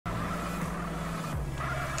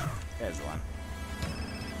Here's one.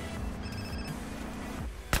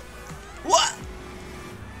 What?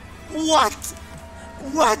 What?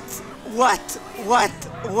 What? What? What?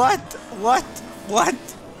 What? What? What?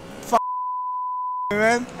 F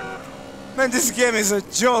man. Man, this game is a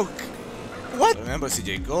joke. What? Remember,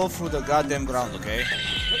 CJ, go through the goddamn ground, okay?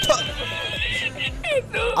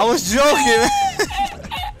 I was joking.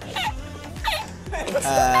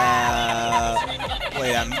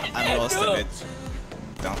 Wait, I'm lost a bit.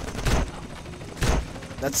 No.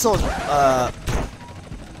 That's so.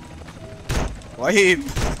 Why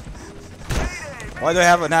do I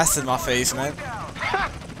have an ass in my face, man?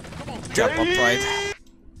 Jump upright.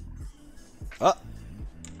 Oh.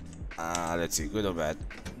 Let's see, good or bad?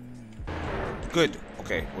 Good.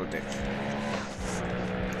 Okay, we'll take it.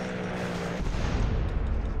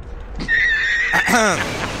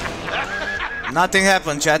 Nothing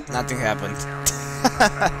happened, chat. Nothing happened.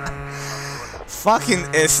 Fucking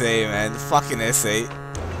essay, man. Fucking essay.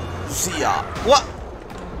 See ya. What?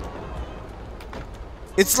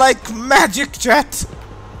 It's like magic, chat.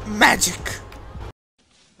 Magic.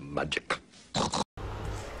 Magic.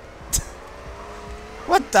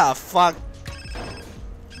 What the fuck?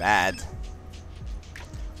 Bad.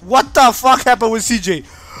 What the fuck happened with CJ?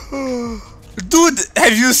 Dude,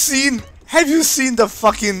 have you seen the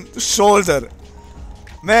fucking shoulder?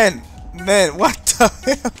 Man, what the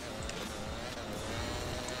hell?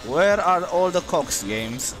 Where are all the Cox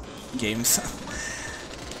games?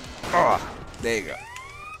 Oh, there you go.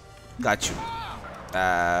 Got you.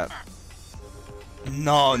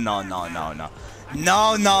 No. No.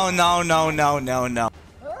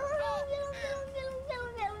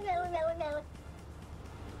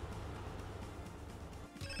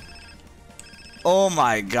 Oh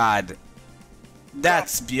my god.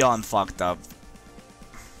 That's beyond fucked up.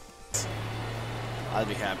 I'll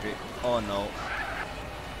be happy. Oh no.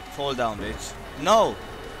 Fall down, bitch. No!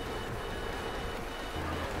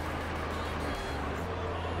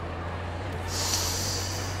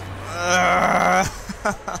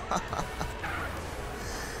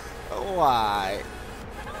 Why?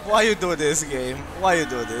 Why you do this, game? Why you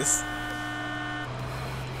do this?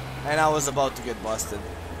 And I was about to get busted.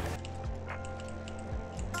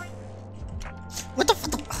 What the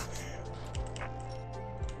fuck?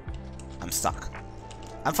 I'm stuck.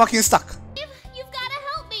 I'm fucking stuck. You've gotta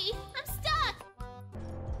help me. I'm stuck.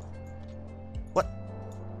 What?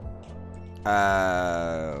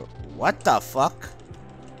 What the fuck?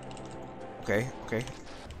 Okay.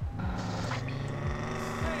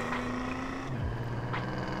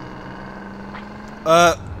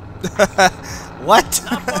 What?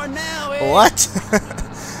 Not for now, eh? What?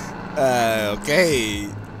 Okay.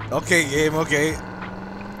 Okay, game, okay.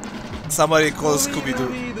 Somebody call Scooby-Doo.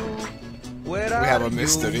 We have a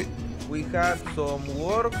mystery. We have some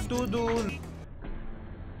work to do.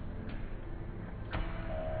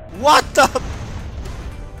 What the?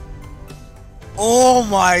 Oh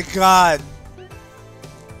my god.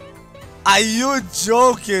 Are you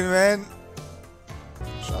joking, man?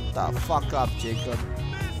 Shut the fuck up, Jacob.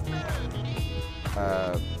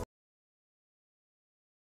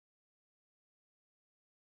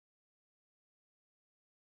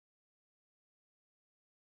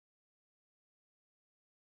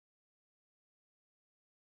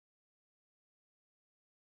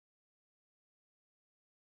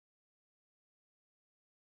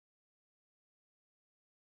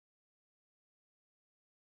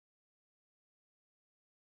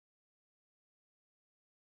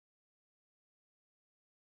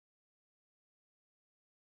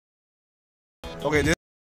 Okay, this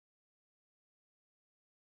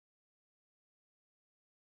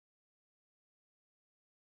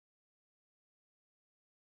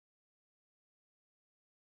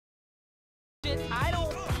I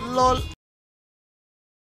don't. LOL.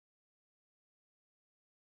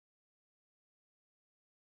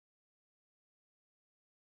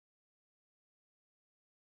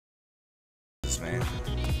 Man.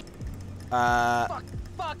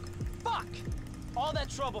 Fuck! All that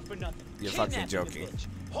trouble for nothing. You're fucking Kidnapping the joking. bitch,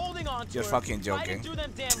 holding on to You're her, fucking joking. fighting through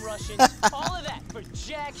them damn Russians. All of that for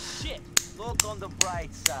jack shit. Look on the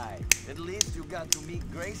bright side. At least you got to meet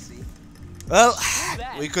Gracie. Well,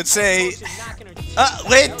 That, we could I say. suppose she's knocking her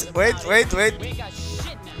Wait. We ain't got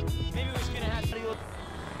shit now. Maybe we're just gonna have to.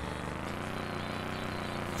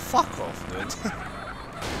 Fuck off, dude.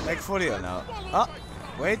 Like for real now. Oh,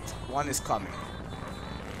 wait, one is coming.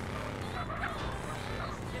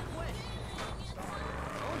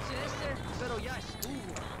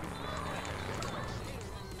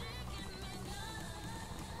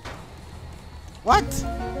 What?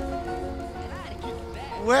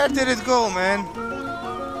 Where did it go, man?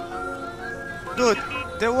 Dude,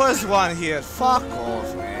 there was one here. Fuck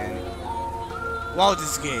off, man. Wow,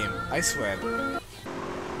 this game. I swear.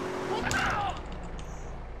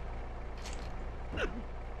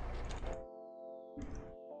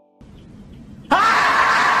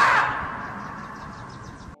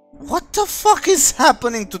 What the fuck is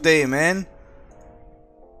happening today, man?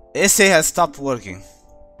 SA has stopped working.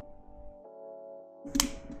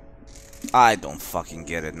 I don't fucking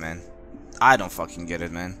get it, man. I don't fucking get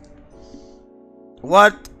it, man.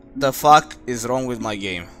 What the fuck is wrong with my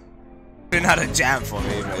game? Not a jam for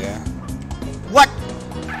me, but yeah. What?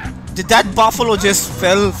 Did that buffalo just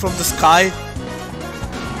fell from the sky?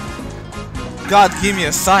 God, give me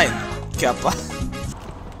a sign, Kappa.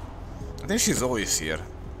 I think she's always here.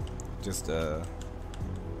 Just Hey,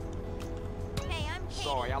 I'm Katie.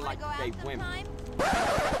 Sorry, I Wanna like go to out date women.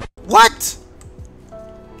 sometime? what?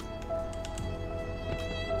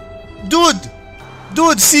 Dude!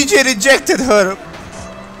 Dude, CJ rejected her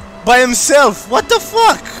by himself. What the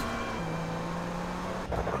fuck?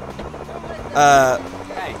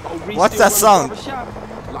 Hey, O'Reilly What's still that sound? run a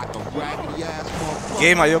barbershop? Like a raggedy ass motherfucker.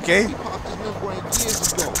 Game, are you okay? He popped his new brain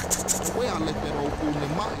years ago. The way I left that old fool in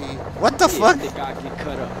my head. What the Yeah, fuck? I think I get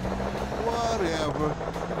cut up. Whatever.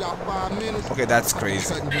 You got 5 minutes. Okay, that's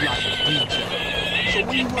crazy. Cutting you like a DJ. So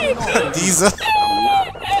when you running off, Diesel.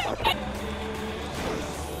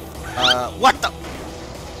 What the?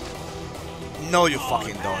 No, you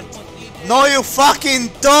fucking don't. No, you fucking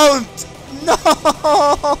don't. No.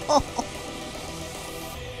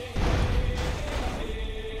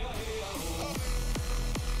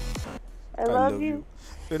 I love you.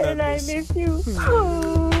 And And I miss you.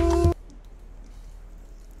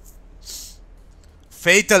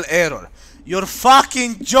 Fatal error. You're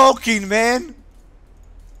fucking joking, man.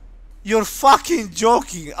 You're fucking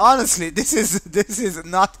joking. Honestly, this is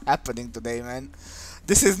not happening today, man.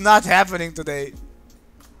 This is not happening today.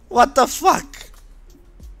 What the fuck?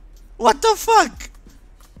 What the fuck?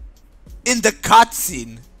 In the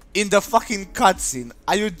cutscene. In the fucking cutscene.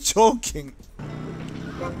 Are you joking?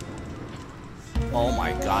 Oh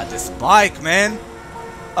my god, this bike, man.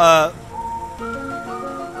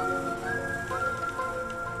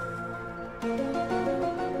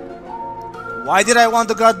 Why did I want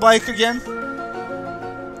the god bike again?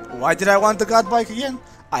 Why did I want the god bike again?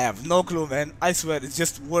 I have no clue, man. I swear, it's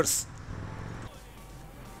just worse.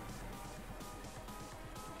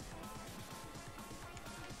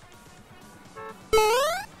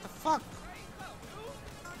 What the fuck?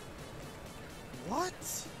 What?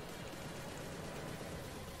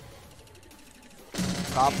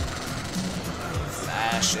 Stop.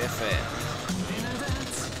 Flash FM.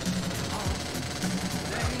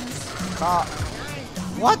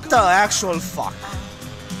 What the actual fuck?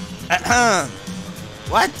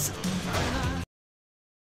 What?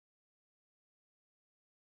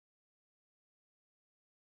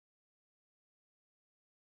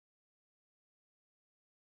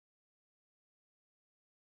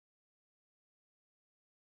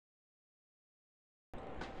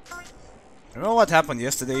 You know what happened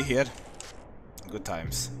yesterday here? Good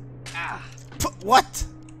times. What?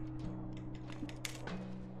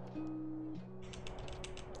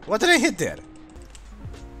 What did I hit there?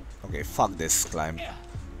 Okay, fuck this climb.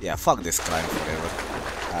 Yeah, fuck this climb forever.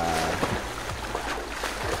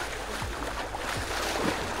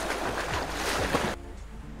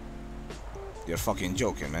 You're fucking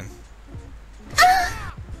joking, man.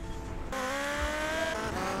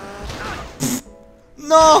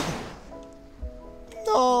 No!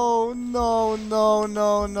 No, no, no,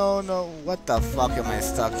 no, no, no. What the fuck am I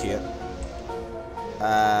stuck here?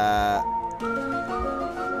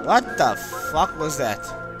 What the fuck was that?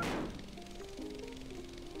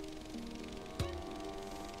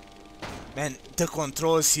 Man, the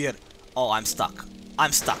controls here. Oh, I'm stuck.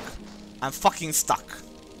 I'm stuck. I'm fucking stuck.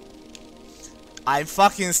 I'm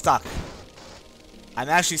fucking stuck. I'm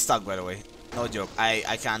actually stuck, by the way. No joke.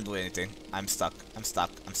 I can't do anything. I'm stuck. I'm stuck.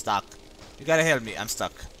 I'm stuck. You gotta help me. I'm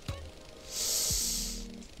stuck.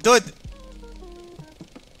 Dude!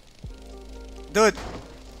 Dude!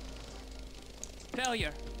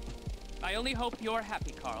 Failure. I only hope you're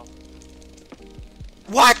happy, Carl.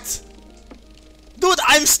 What? Dude,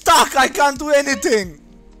 I'm stuck. I can't do anything.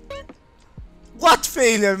 What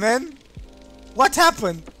failure, man? What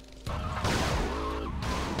happened?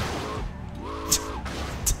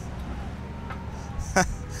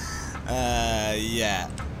 Yeah.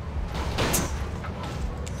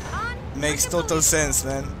 Makes total sense,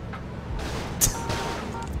 man.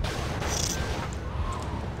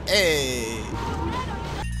 Hey.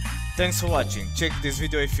 Thanks for watching. Check this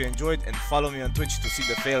video if you enjoyed and follow me on Twitch to see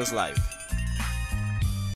the fails live.